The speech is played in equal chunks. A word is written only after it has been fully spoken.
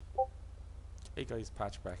Hey guys,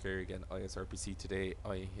 Patrick back here again, IESRPC. Today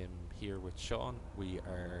I am here with Sean. We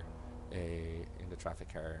are in the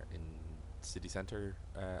traffic car in city centre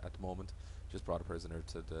at the moment. Just brought a prisoner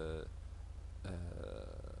to the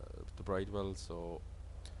Bridewell, so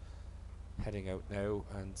heading out now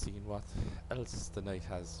and seeing what else the night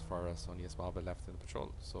has for us. Only a small bit left in the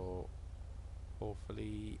patrol, so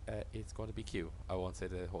hopefully it's going to be Q. I won't say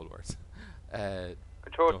the whole words.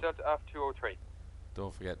 Control Delta F203.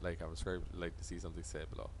 Don't forget, like, I'm sure you'd like to see something say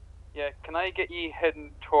below. Yeah, can I get you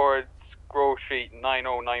heading towards Grove Street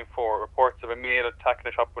 9094? Reports of a male attacking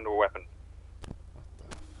a shop window weapon.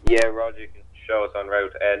 Yeah, Roger, you can show us en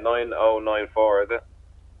route. 9094, is it?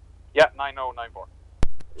 Yeah, 9094.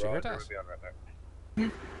 Did you hear that? We'll be on route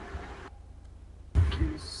now.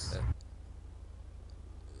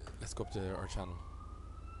 Let's go up to our channel.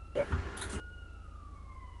 Yeah.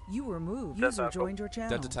 You were moved. Delta User joined your channel.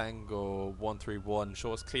 Delta Tango 131.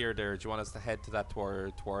 Show us clear there. Do you want us to head to that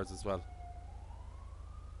towards as well?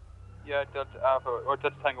 Yeah, Delta Alpha, or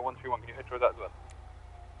Delta Tango 131, can you head towards that as well?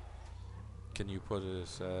 Can you put it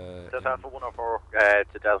Delta Alpha 104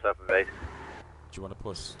 to Delta Alpha base. do you want to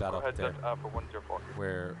push that Go up ahead, there? Delta Alpha 104.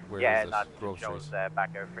 Where Yeah, is that it? Grove shows Street. back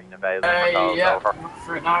out free Nevada. Yeah, Over.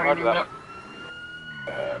 for an hour. Roger that.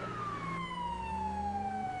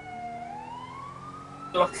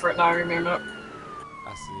 Look for it now, remember.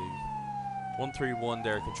 I see. 131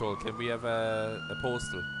 there, control. Can we have a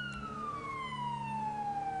postal?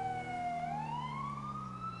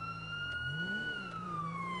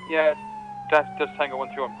 Yeah, that's Delta Tango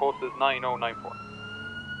 131. Post is 9094.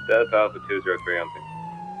 Delta Alpha 203 on thing.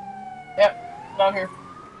 Yep, down here.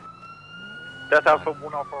 Delta Alpha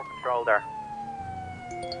 104 control there.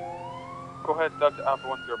 Go ahead, Delta Alpha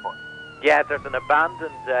 104. Yeah, there's an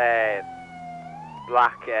abandoned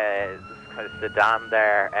black kind of sedan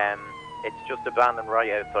there. It's just abandoned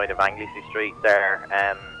right outside of Anglesea Street there.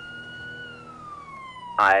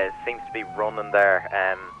 It seems to be running there.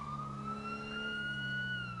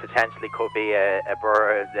 Potentially could be a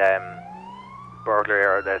burglary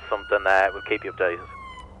or there's something. We'll keep you updated.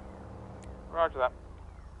 Roger that.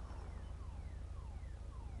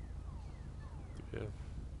 Do we have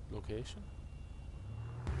location?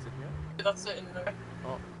 Is it here? That's it in there.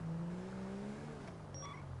 Oh.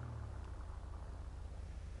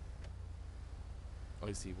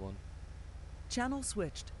 I see one. Channel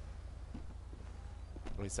switched.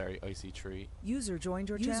 Oh, sorry, I see three. User joined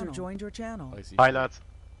your channel. User joined your channel. I see. Hi two. lads.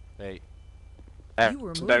 Hey. You were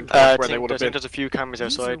moved. Down I where they think would have there's, been. there's a few cameras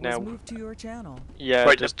User outside was now. moved to your channel. Yeah,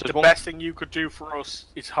 Right, there's the one. best thing you could do for us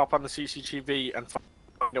is hop on the CCTV and find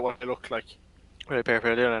out what they look like. Right,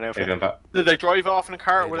 Pepe, doing it now. Did they drive off in a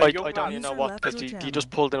car? Were I they young don't lads? even know User what, left because your he channel. just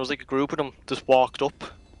pulled in, it was like a group of them, just walked up.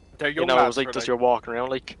 They're young You know, lads. it was like were just they? you're walking around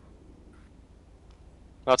like.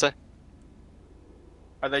 What's it?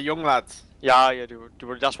 Are they young lads? Yeah, they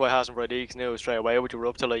were, that's why I hasn't read because knew straight away what you were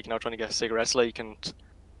up to, like, you know, trying to get cigarettes, like, and.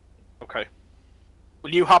 Okay.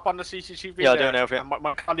 Will you hop on the CCTV? Yeah, I'll do there? it now for you. And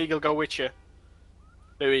my colleague will go with you.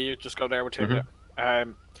 Louis, you just go there with him. Yeah.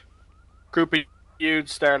 Group of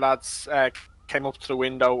youths there, lads, came up to the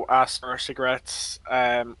window, asked for cigarettes.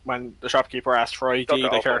 When the shopkeeper asked for ID, Delta they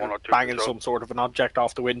Alpha heard 102 banging control. some sort of an object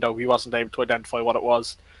off the window. He wasn't able to identify what it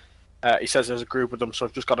was. He says there's a group of them, so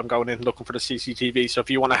I've just got him going in looking for the CCTV. So if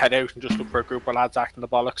you want to head out and just look for a group of lads acting the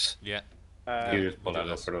bollocks. Yeah. You just pull we'll that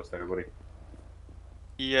do up this. for us, everybody.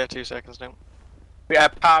 Yeah, 2 seconds now. Yeah,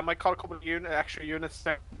 I might call a couple of extra units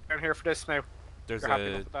down here for this now. There's You're happy a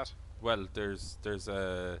enough with that? well, there's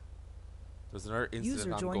another incident User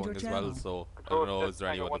joined ongoing your as channel. well. So I Control don't know, is there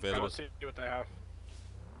Tango anyone available? Let's see what they have.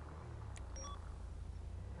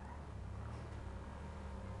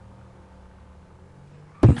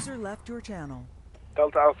 User left your channel.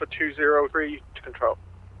 Delta Alpha 203 to control.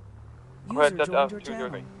 Go ahead, User Delta joined Alpha your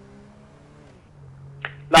 203. channel.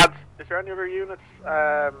 Lads, is there any other units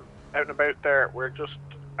out and about there? We're just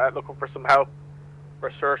looking for some help for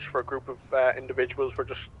a search for a group of individuals. We're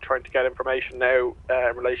just trying to get information now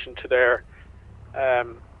in relation to their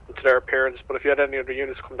appearance. But if you had any other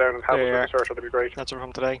units come down and help us Yeah. with the search, that'd be great. That's it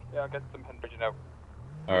from today. Yeah, I'll get them heading now.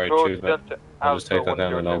 Alright, Control choose that. Delta I'll just take that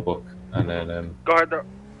down in the 102. notebook and then Go ahead there.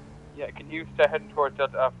 Yeah, can you stay heading towards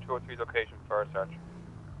Delta Alpha 203 location for a search?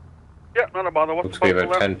 Yeah, not a bother. What's looks the to be postal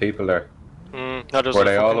about there? 10 people there. No, there's Were a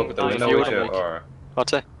they all fucking- up at the there's a window few with of you, them, like. or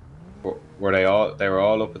What's it? were they all? They were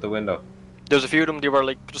all up at the window. There's a few of them, they were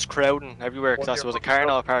like just crowding everywhere because there was a car in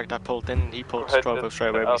our park that pulled in, he pulled Go ahead, drove out straight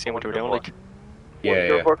away, we seen what they were doing, like. Yeah,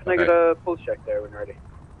 yeah. Can I get Okay. a pulse check there when ready?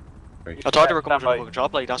 Right. I thought they were coming Stand from by. the fucking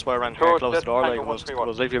shop, like, that's why I ran Control here close to the door, like, Tango was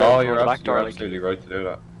 131. literally Oh, right you're, from the back door, you're like. absolutely right to do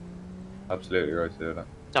that. Absolutely right to do that.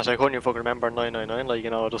 That's I couldn't even fucking remember 999. Like, you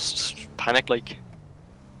know, I just panicked. Like,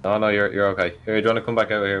 No, you're okay. Here, do you want to come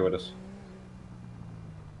back out here with us?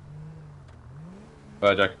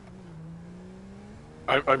 Right, Jack.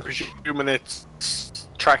 I'm presuming it's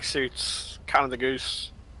tracksuits, Canada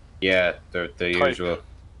Goose. Yeah, they're the Type. usual.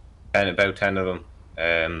 About 10 of them.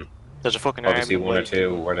 there's a fucking Obviously, army. one or Like,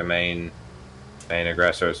 two were the main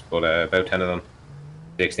aggressors, but about 10 of them.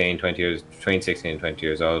 16, 20 years, between 16 and 20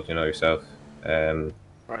 years old, you know yourself. Right,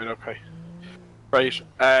 okay. Right,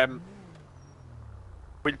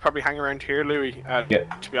 we'll probably hang around here, Louis, Yeah.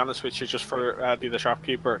 to be honest with you, just for be the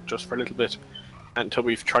shopkeeper, just for a little bit, until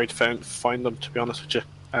we've tried to find them, to be honest with you.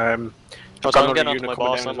 because got I'm another getting onto unit my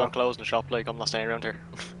coming boss down and as I'm well. closing the shop. Like, I'm not staying around here.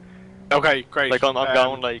 Okay, great. Like, I'm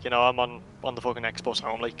going, like, you know, I'm on the fucking expo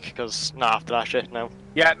zone, like, because not after that shit now.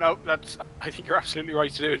 Yeah, no, I think you're absolutely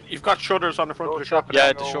right to do it. You've got shutters on the front of the shop. Yeah,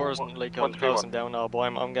 Yeah, the shores and, like, I'll close him down now, boy.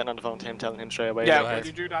 I'm getting on the phone to him, telling him straight away. Yeah, like, will ahead.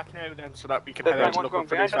 you do that now then, so that we can Does head out anyone and going look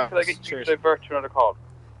for behind these until I get fellas? you Cheers. to divert to another call?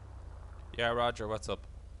 Yeah, Roger, what's up?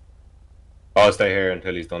 I'll stay here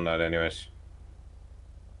until he's done that, anyways.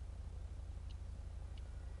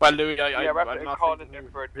 Well, Louis, Yeah, we're I'm actually not calling thinking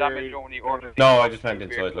there for very- damage only or No, I just went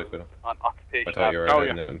inside, like, with him. on I occupation. thought you were Oh,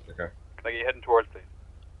 heading yeah. into the car. Like you heading towards, please.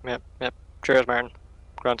 Yep. Cheers, Martin.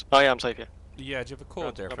 Grant. Oh, yeah, I'm safe, yeah. Yeah, do you have a code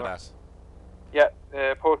Right, there no for bother. that?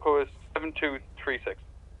 Yeah, postcode is 7236.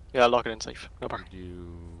 Yeah, I'll lock it in safe. No bother. Did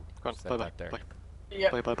you Go on, set bye-bye. that there? Bye.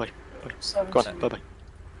 Yeah. Bye. 7 Go on, to- bye-bye.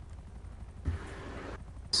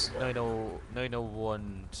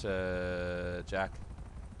 901 to Jack.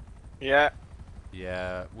 Yeah,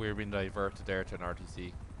 Yeah, we're being diverted there to an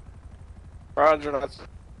RTC. Roger, that's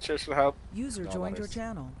cheers for the help. User No joined your worries.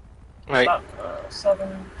 channel. Right.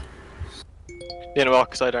 7. You know, walk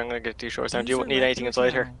inside there, I'm gonna get these shorts down. Do you User need left anything your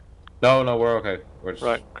inside here? channel. No, we're okay. We're just...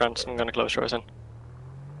 Right, Grant, I'm gonna close shorts in.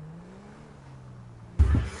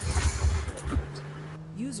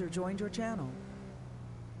 User joined your channel.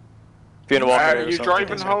 If you wanna walk Are there, you so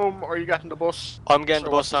driving so- home or are you getting the bus? I'm getting So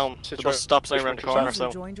the bus what's home. The situation? bus stops around the corner, User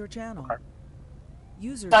so. joined your channel. Okay.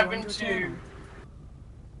 User 7 joined your to. channel.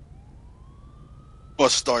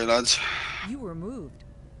 Bus style, lads. You were moved.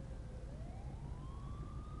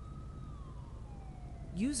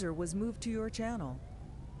 User was moved to your channel.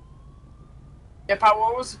 Yeah, Pat,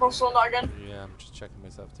 what was the post on that again? Yeah, I'm just checking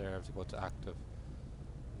myself there. I have to go to active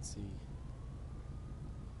and see.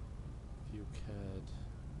 View CAD.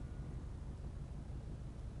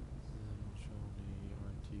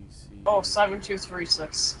 Johnny RTC. Oh,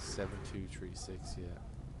 7236. 7236, yeah.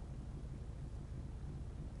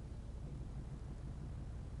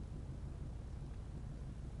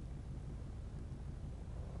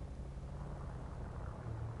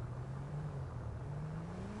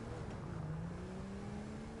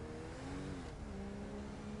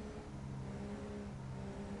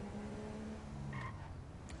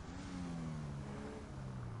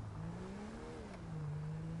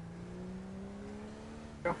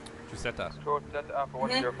 Go. Did you set that? Short set Alpha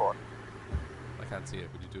 104. I can't see it.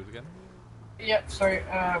 Would you do it again? Yep, sorry,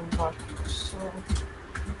 not so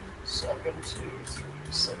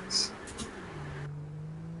 7236.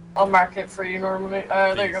 I'll mark it for you normally.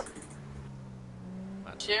 There you go.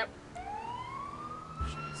 Man. Yep.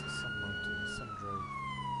 Jesus, some mountain, some drive.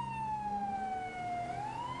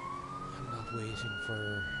 I'm not waiting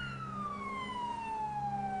for.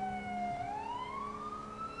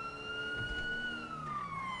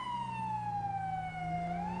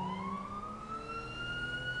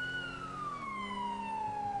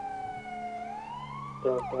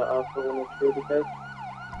 Delta Alpha 102 because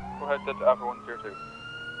Go ahead, Delta Alpha 102.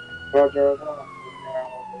 Roger,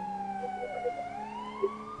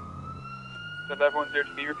 Delta Alpha 102,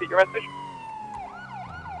 can you repeat your message?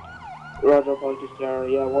 Roger, apologies, General.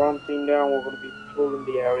 Yeah, we're on scene now. We're going to be patrolling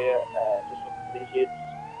the area, just looking for these units.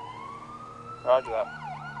 Roger that.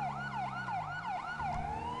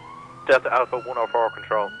 Delta Alpha 104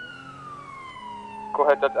 control. Go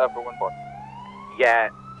ahead, Delta Alpha 14. Yeah,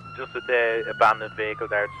 just with the abandoned vehicle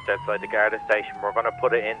there just outside the Garda station, we're going to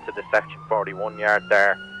put it into the section 41 yard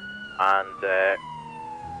there and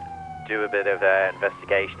do a bit of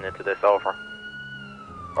investigation into this over.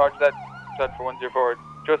 Roger that, Delta 104.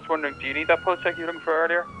 Just wondering, do you need that pulse check you were looking for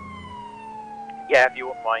earlier? Yeah, if you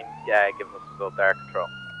wouldn't mind giving us a result there, control.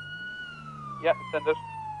 Yeah, send it.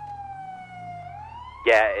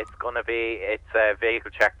 Yeah, it's going to be, it's a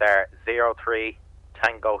vehicle check there, 03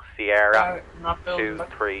 Tango Sierra In that building.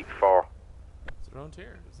 234. Is it around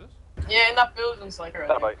here? Is it? Yeah, in that building's like right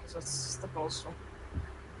That there, way. 'cause that's the postal.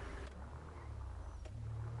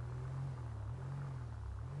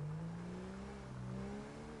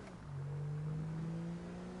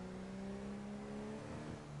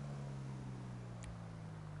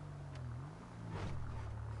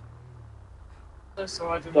 so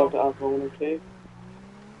I don't know. Delta Alpha 102.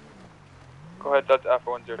 Go ahead, Delta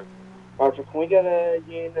Alpha 10. Roger, can we get a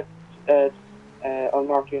unit,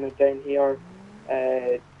 unmarked unit down here?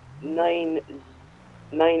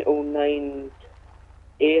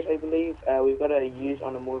 9098, I believe. We've got a use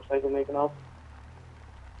on a motorcycle making off.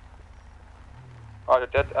 Roger,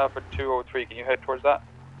 Delta Alpha 203, can you head towards that?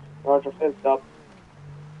 Roger, full stop.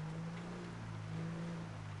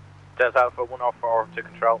 Delta Alpha 104 to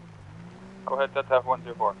control. Go ahead, Delta Alpha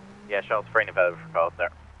 104. Yeah, Shell's free and available for code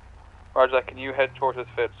there. Roger that, can you head towards this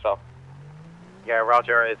field stop? Yeah,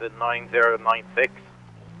 Roger, is it 9096?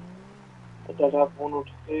 Delta Alpha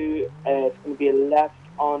 102, it's going to be a left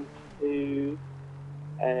onto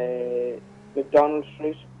McDonald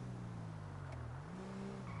Street.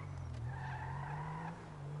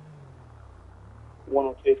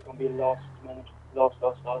 It's going to be lost.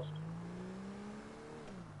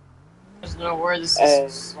 There's no where this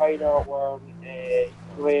is. Rider wearing a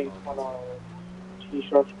grey colour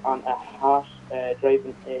t-shirt and a hat,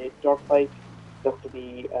 driving a dirt bike, looks to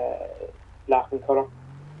be black in colour.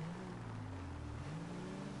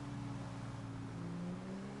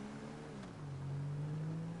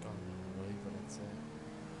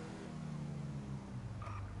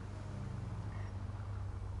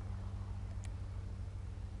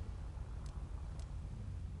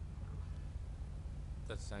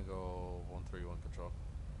 That's Tango 131 control.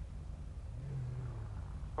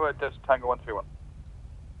 Go ahead, that's Tango 131.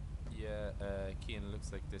 Yeah, Keane, it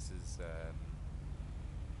looks like this is a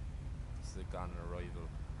gone arrival.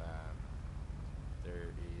 There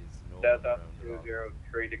is no Delta one around at all.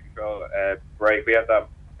 203 to control. Right, we have that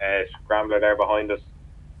scrambler there behind us.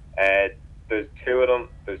 There's two of them.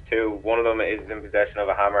 One of them is in possession of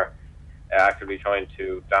a hammer, actively trying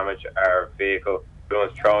to damage our vehicle. The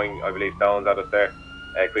one's throwing, I believe, stones at us there.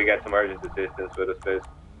 Can we get some urgent assistance with us, please?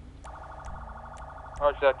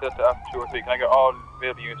 Roger that, Delta Alpha 203, can I get all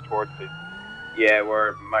available units towards, please? Yeah,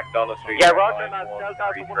 we're McDonald Street. Yeah, Roger, lads, Delta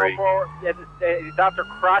Alpha 104. Yeah, he's after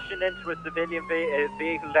crashing into a civilian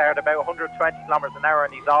vehicle there at about 120 kilometers an hour,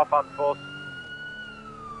 and he's off on foot.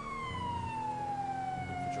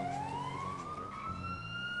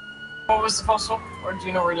 What was the first one? Or do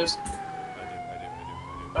you know where it is? I do.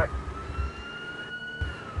 Alright.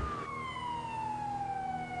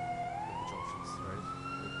 The junctions, right?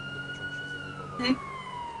 The junctions that we go by. Hmm?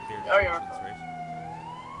 Clear the Oh, yeah. junctions, right?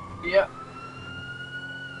 Yeah.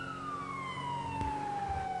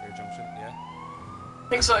 Clear junction, yeah? I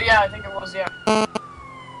think so, yeah, I think it was, yeah.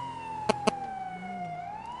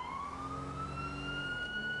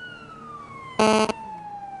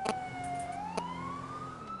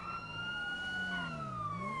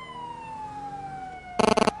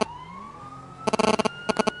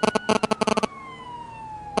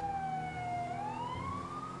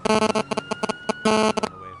 Run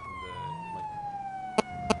away from the mic.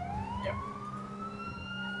 Yep.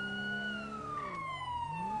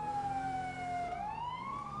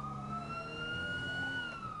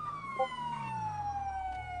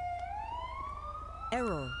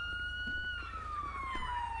 Error.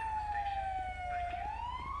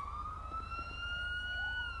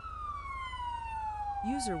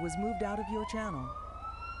 User was moved out of your channel.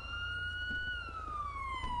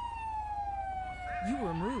 You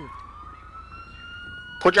were moved.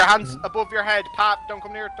 Put your hands above your head, Pat. Don't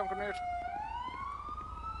come near it. Don't come near it.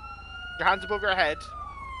 Your hands above your head.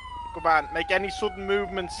 Come on. Make any sudden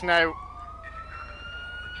movements now.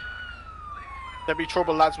 There'll be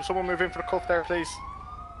trouble, lads. Will someone move in for the cuff there, please?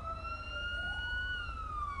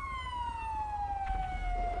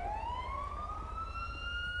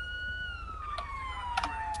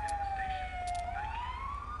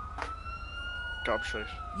 Gobshite.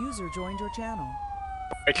 User joined your channel.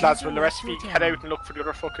 Right, lads, User will the rest left of you your head channel. out and look for the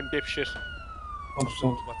other fucking dipshit? What's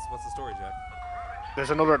the story, Jack? There's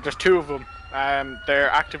two of them. They're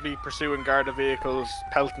actively pursuing Garda vehicles,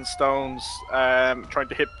 pelting stones, trying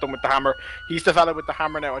to hit them with the hammer. He's the fella with the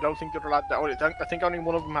hammer now. I don't think the other lad. I think only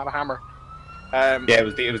one of them had a hammer. Yeah, it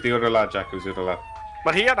was the other lad, Jack. It was the other lad.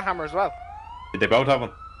 But he had a hammer as well. Did they both have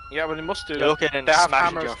one? Yeah, well, he must do. You're looking and they have smash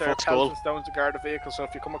into hammers. your They're fuck skull. pelting stones to Garda vehicles. So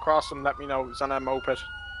if you come across them, let me know. He's on a moped.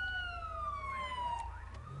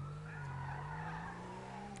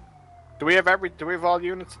 Do we have all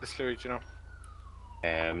units of this fluid, you know?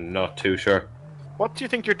 Not too sure. What do you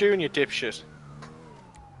think you're doing, you dipshit?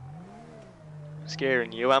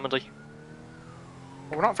 Scaring you, Amity.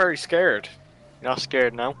 Well, we're not very scared. You're not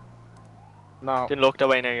scared now. No. Didn't look that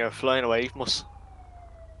way now, you're flying away from us.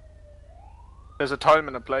 There's a time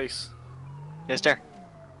and a place. Is there?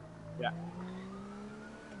 Yeah.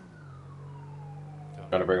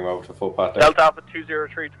 Trying to bring him over to full path there. Delta Alpha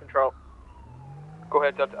 203 to control. Go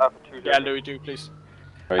ahead, Delta Alpha 2. Yeah, Louis, do please.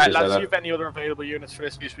 Right, Let's see if any other available units for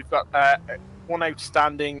this use. We've got one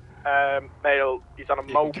outstanding male. He's on a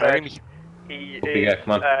moped. Carry me. He Yeah, is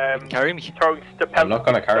come on. Carry me. throwing I'm not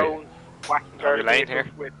gonna carry you. stones, whacking Are we lying vehicles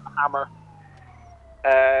here? with a hammer.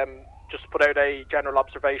 Just put out a general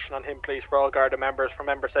observation on him, please, for all Garda members. For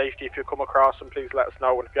member safety, if you come across him, please let us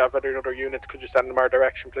know. And if you have any other units, could you send them our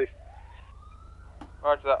direction, please?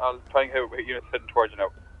 Roger that, I'll try and hit units heading towards you now.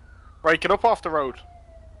 Right, get up off the road.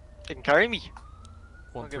 You can carry me.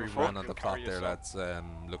 131 on the clock there, lads.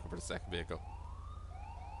 Looking for the second vehicle.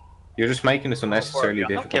 You're just making this unnecessarily I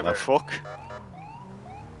don't difficult. give a man. fuck.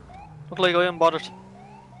 Look like I am bothered.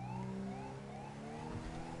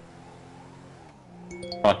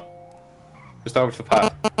 Come on. Just over to the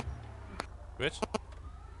path. Which?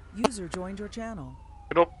 User joined your channel.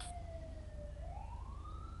 Get up.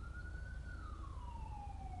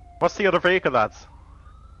 What's the other vehicle, lads?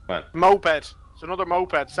 Moped. It's another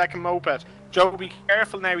moped. Second moped. Joe, be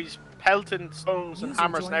careful now. He's pelting stones and User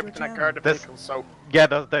hammers and joined your everything at channel. Garda This- vehicles. So Yeah,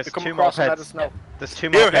 there's if you come two across and let mopeds. us know. There's two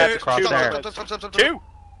Here, mopeds here, across two there. mopeds. Two.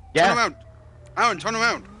 Yeah. Turn around. Aaron, turn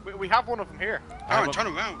around. We have one of them here. Aaron, turn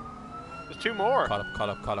around. There's two more. Call up, call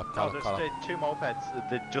up, call up, No, call up, there's call up. two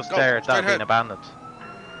mopeds just Go, there that straight have been ahead. abandoned.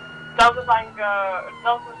 Delta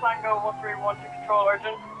Tango 131 to control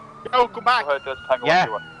urgent. Yo, come back. Go ahead, Delta Tango Yeah.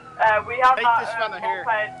 131. We have Take that this fella here.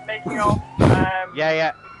 moped making off.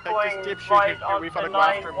 Yeah. Take Going this dipshit right here. on We've the had to go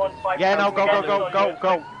after him. 915. Yeah, no,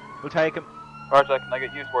 go. We'll take him. Roger, can I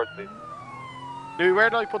get used words, please? Louis, where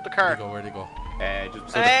did I put the car? Where'd he go? Just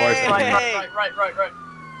beside the fire station. Right.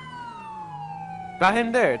 That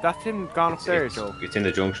him there? That's him gone upstairs, Joe. It's in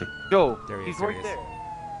the junction. Joe, There he is, he's there right he is. there.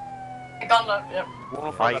 I got that, yep.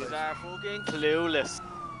 105. These are fucking clueless.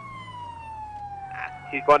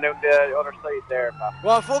 He's going down the other side there, Pat.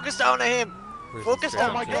 Well, focus down on him. Where's Focus he?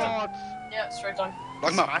 down. Oh my god! Yeah, straight down.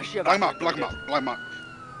 Black map. Smash you Black back map. Black into map. Black map.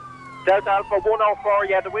 Delta Alpha 104,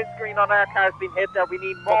 yeah, the windscreen on our car's been hit there. We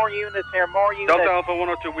need more units here, more units. Delta Alpha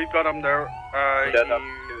 102, we've got him there. Delta Alpha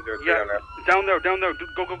 203 yeah, on there. down there.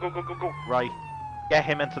 Go. Right. Get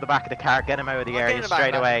him into the back of the car, get him out of the Get in area the back,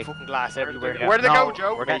 straight man. away. Fucking glass everywhere. Where did they No, go,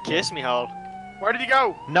 Joe? we're Hey, getting... kiss me, Hall. Where did he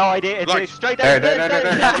go? No idea, it's Right. straight There. there. You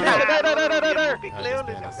fucking Oh, clueless. this You've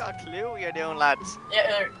man got a clue what you're doing, lads. Yeah,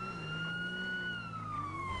 there.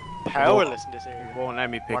 Powerless in this area. Won't let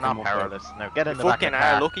me pick We're him not up. powerless. No, get in You the back of fucking the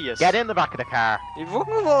are car. lucky, yes. Get in the back of the car. You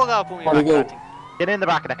fucking walk up on me back that thing. Get in the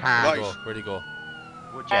back of the car. Right. Where'd he go?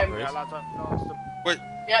 Would Um, you? Where is he? lads, I lost him.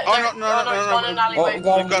 Yeah, Oh, there. no, He's gone in an alleyway. We've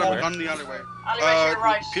got him. Where? We've got him in the alleyway. Alleyway to your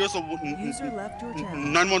right. PSO User left your channel.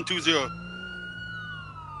 9120.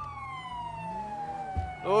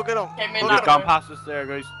 Look at him. Came in He's that gone way. past us there,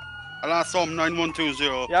 guys. I last saw him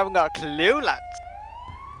 9120. You haven't got a clue, lads.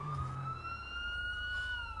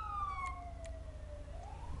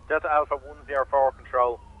 Delta Alpha 104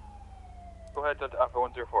 control. Go ahead, Delta Alpha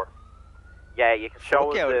 104. Yeah, you can show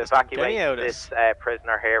Fuck us out the of this, get me evacuation out of of this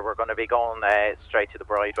prisoner here. We're going to be going straight to the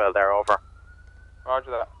Bridewell there, over.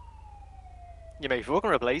 Roger that. You may fucking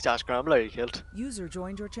replace that scrambler you killed. User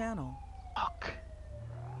joined your channel. Fuck.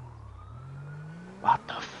 What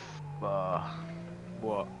the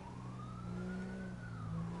What?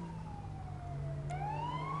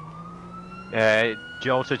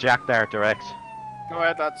 Joe to Jack there, direct. Go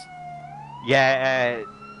ahead, lads. Yeah,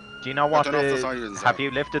 do you know what turn off the sirens, have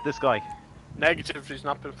you lifted this guy? Negative, he's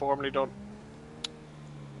not been formally done.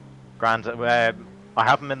 Grand, I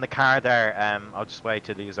have him in the car there, I'll just wait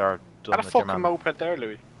till these are done Got a with your fucking man. moped there,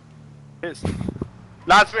 Louis. Yes.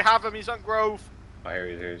 Lads, we have him, he's on Grove. Oh, here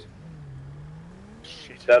he is.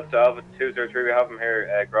 Shit. Delta Alpha 203, we have him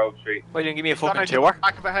here, Grove Street. Why didn't you give me a He's gone fucking out to the tour?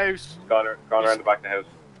 back of a house. Gone around the back of the house.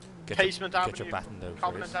 Get Casement your, Avenue. Get your baton down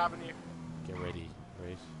Covenant first. Avenue. Get ready,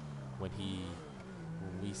 right? When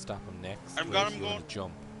we stop him next, I'm right, going, you wanna going.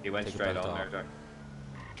 jump. He went Take a straight belt on off. there,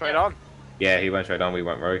 Try it on. Yeah, he went straight on, we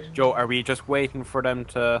went right. Joe, are we just waiting for them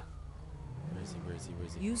to... Where is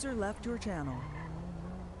he? User left your channel.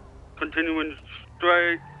 Continuing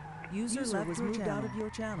straight. User was moved out of your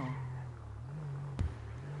channel.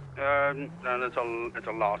 And it's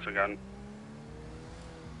a loss again.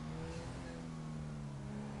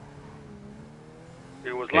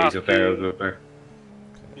 It was Yeah, last he's up there, year. up there.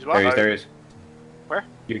 He's what? There he is. Where?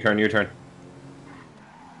 U-turn.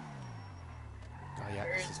 Oh yeah,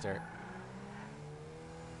 this is there.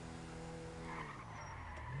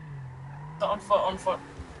 On foot.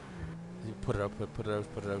 You put it out,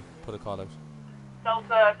 put a call out.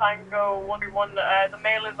 Delta Tango 131, the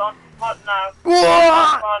mail is on foot now.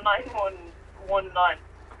 What? 9119.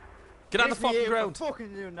 Get on the fucking ground!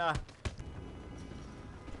 Fucking you now.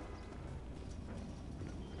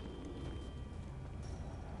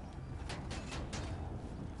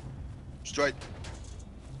 straight.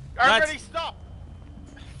 Everybody stop!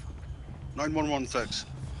 9116.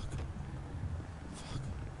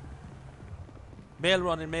 Mail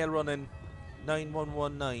running.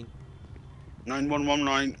 9119.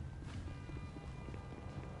 9119.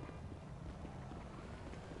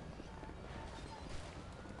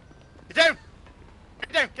 Get down!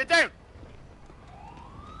 Get down! Get down!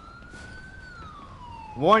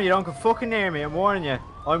 I'm warning you, don't come fucking near me. I'm warning you.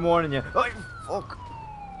 I'm warning you. Oh, fuck.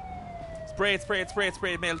 Spray it.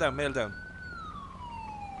 Mail down.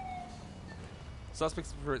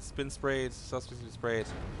 Suspects been sprayed.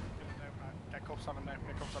 Get cuffs on him now.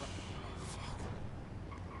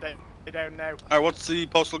 Stay down now. Alright, what's the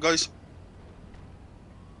postal, guys?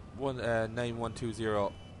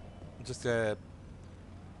 9120. Just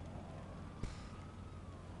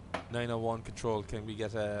 901 control. Can we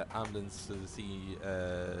get an ambulance to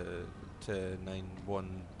to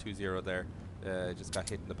 9120 there? Just got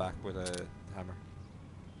hit in the back with a hammer.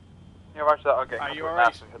 Yeah, watch that. Okay. Are you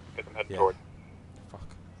alright? Get them heading Yeah. towards.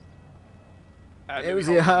 It was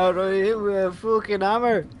hit with a fucking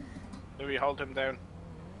hammer. Do we hold him down?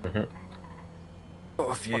 Oh,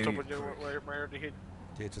 What's up with you? Where did he hit?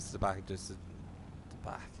 Yeah, just the back. Just the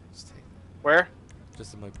back. Where?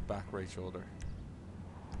 Just in my back right shoulder.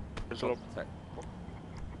 Just up. Sorry.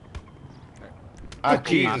 Ah,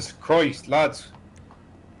 Jesus Christ, lads.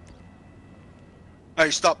 Hey,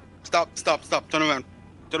 stop. Turn around.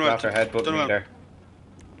 After headbutting Turn me around. there.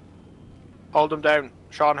 Hold him down.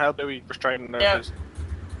 Sean, help Louis restrain him there, Yeah. please.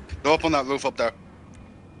 Go up on that roof up there.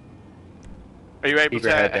 Are you able Keep to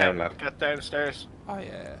your head down, lad. get downstairs? Oh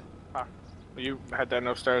yeah. Will you head down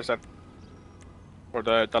upstairs then? Or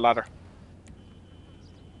the ladder?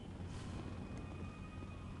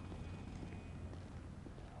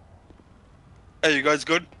 Hey, you guys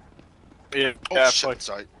good? Yeah, Oh, yeah, shit, fine.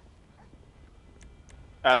 sorry.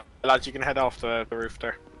 Lads, you can head off the roof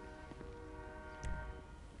there.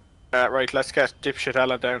 Right, let's get dipshit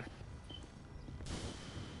Ella down.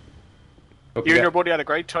 Up You you and your get. buddy had a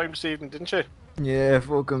great time this evening, didn't you? Yeah,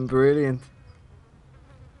 fucking brilliant.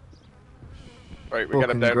 Right, we get him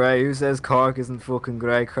Fucking down. great. Who says Cork isn't fucking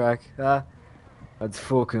great crack? Huh? That's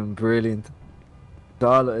fucking brilliant.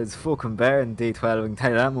 It's fucking better than D12, I can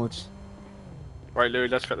tell you that much. Right, Louis,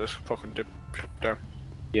 let's get this fucking dipshit down.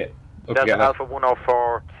 Yeah. Up you Delta get, lad. Alpha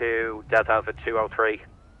 104 to Delta Alpha 203.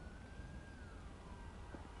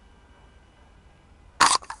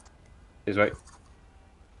 He's right.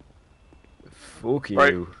 Fuck you.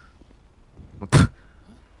 Right.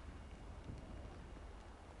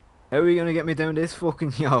 How are you gonna get me down this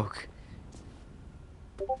fucking yoke?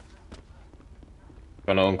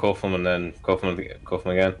 Gonna uncuff him and then cuff him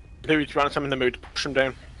again. Louis, do you want us in the mood to push him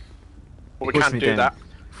down? But we Push can't me do down. that.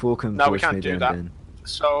 Fucking No, we push can't me do down that. then.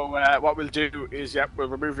 So what we'll do is, we'll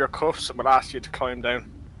remove your cuffs and we'll ask you to climb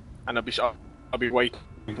down, and I'll be waiting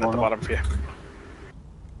at the bottom for you.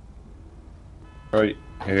 Right,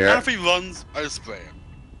 here you And are. if he runs, I'll spray him.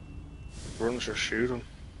 Runs or shoot him?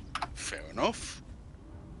 Fair enough.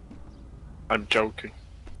 I'm joking.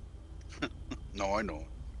 No, I know.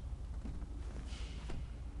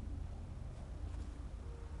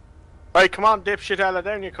 Right, come on, dipshit Ella,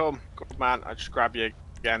 down you come. Good man, I'll just grab you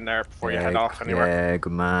again there before you head off anywhere. Yeah,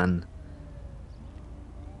 good man.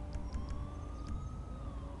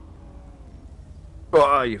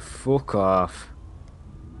 Oh, you fuck off.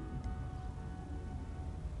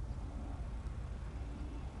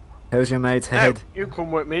 How's your mate's Now, head? you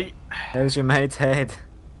come with me. How's your mate's head?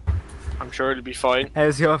 I'm sure it'll be fine.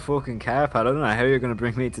 How's your fucking car pad? I don't know how you're gonna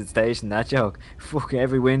bring me to the station, that joke. Fucking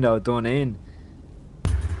every window done in.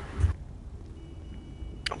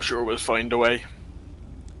 I'm sure we'll find a way.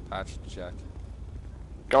 Patch check.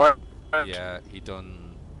 Go out. Yeah, he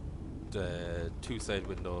done the two side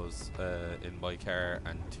windows in my car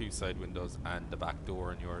and two side windows and the back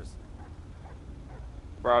door in yours.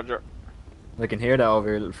 Roger. I can hear that over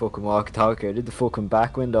your little fucking walkie-talkie. I did the fucking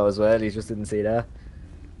back window as well. You just didn't see that.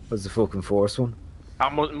 Was the fucking force one?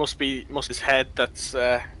 That must be his head that's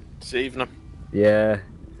deceiving him. Yeah.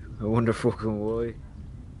 I wonder fucking why.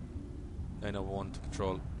 901 to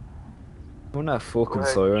control. I wonder that fucking Right,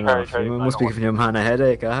 siren Charlie, off. Charlie, It must be 901. giving your man a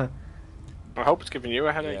headache, huh? I hope it's giving you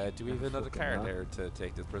a headache. Yeah, do we have another car hell. there to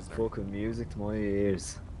take this prisoner? Fucking music to my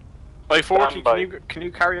ears. By 40, Stand by. can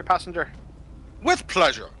you carry a passenger? With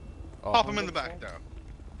pleasure. Oh, Pop him in the back there.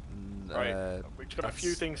 Right. We've got a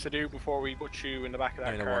few things to do before we put you in the back of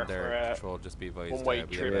that 901 car there, for control, just be advised. one-way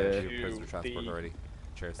We trip have a to few prisoner transport the already.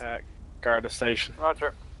 Cheers. Garda station.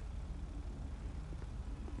 Roger.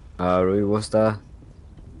 Alright, what's that?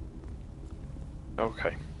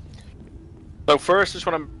 Okay. So first, I just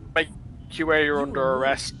want to make you aware you're under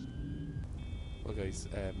arrest. Well, guys,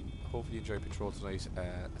 hopefully you enjoyed Patrol tonight.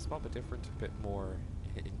 A small bit different, a bit more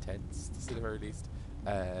intense, to say the very least,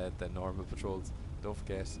 than normal patrols. Don't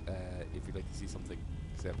forget, if you'd like to see something,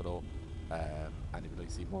 say below. And if you'd like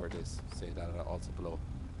to see more of this, say that also below.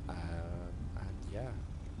 And yeah,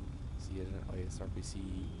 see you in IESRPC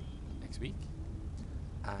next week.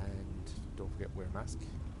 And don't forget, wear a mask,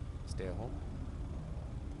 stay at home,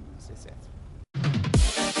 stay safe.